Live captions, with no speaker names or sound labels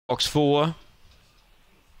Box 4.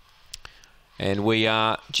 And we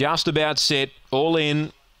are just about set, all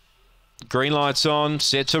in. Green lights on,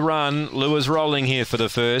 set to run. Lures rolling here for the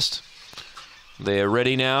first. They're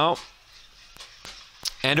ready now.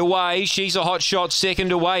 And away, She's a Hot Shot,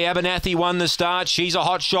 second away. Abernathy won the start. She's a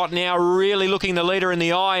Hot Shot now, really looking the leader in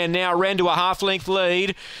the eye, and now ran to a half-length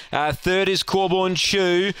lead. Third is Corborn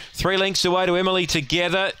Chew. 3 lengths away to Emily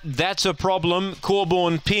Together. That's a problem.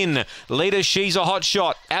 Corborn Pin. Leader, She's a Hot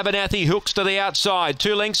Shot. Abernathy hooks to the outside.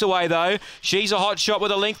 2 lengths away, though. She's a Hot Shot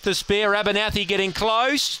with a length to spare. Abernathy getting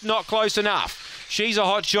close. Not close enough. She's a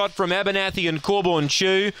Hot Shot from Abernathy and Corborn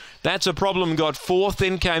Chew. That's a problem. Got 4th.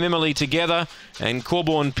 Then came Emily Together and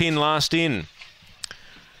Corborn Pin last in.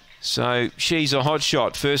 So She's a Hot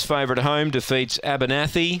Shot. First favourite at home defeats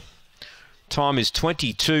Abernathy. Time is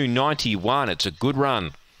 22.91. It's a good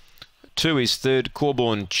run. 2 is third,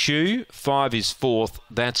 Corborn Chew. 5 is 4th.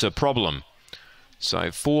 That's a problem.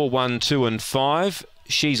 So 4, 1, 2 and 5.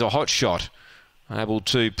 She's a Hot Shot. Able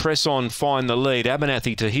to press on, find the lead.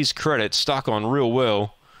 Abernathy, to his credit, stuck on real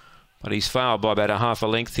well, but he's failed by about a half a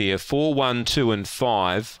length here. 4, 1, 2 and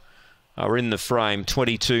 5 are in the frame.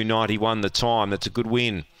 22.91 the time. That's a good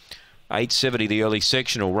win. 8.70 the early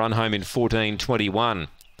sectional. Run home in 14.21.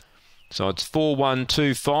 So it's 4, 1,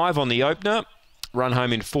 2, 5 on the opener. Run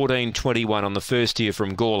home in 14.21 on the first here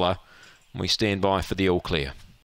from Gawler. We stand by for the all clear.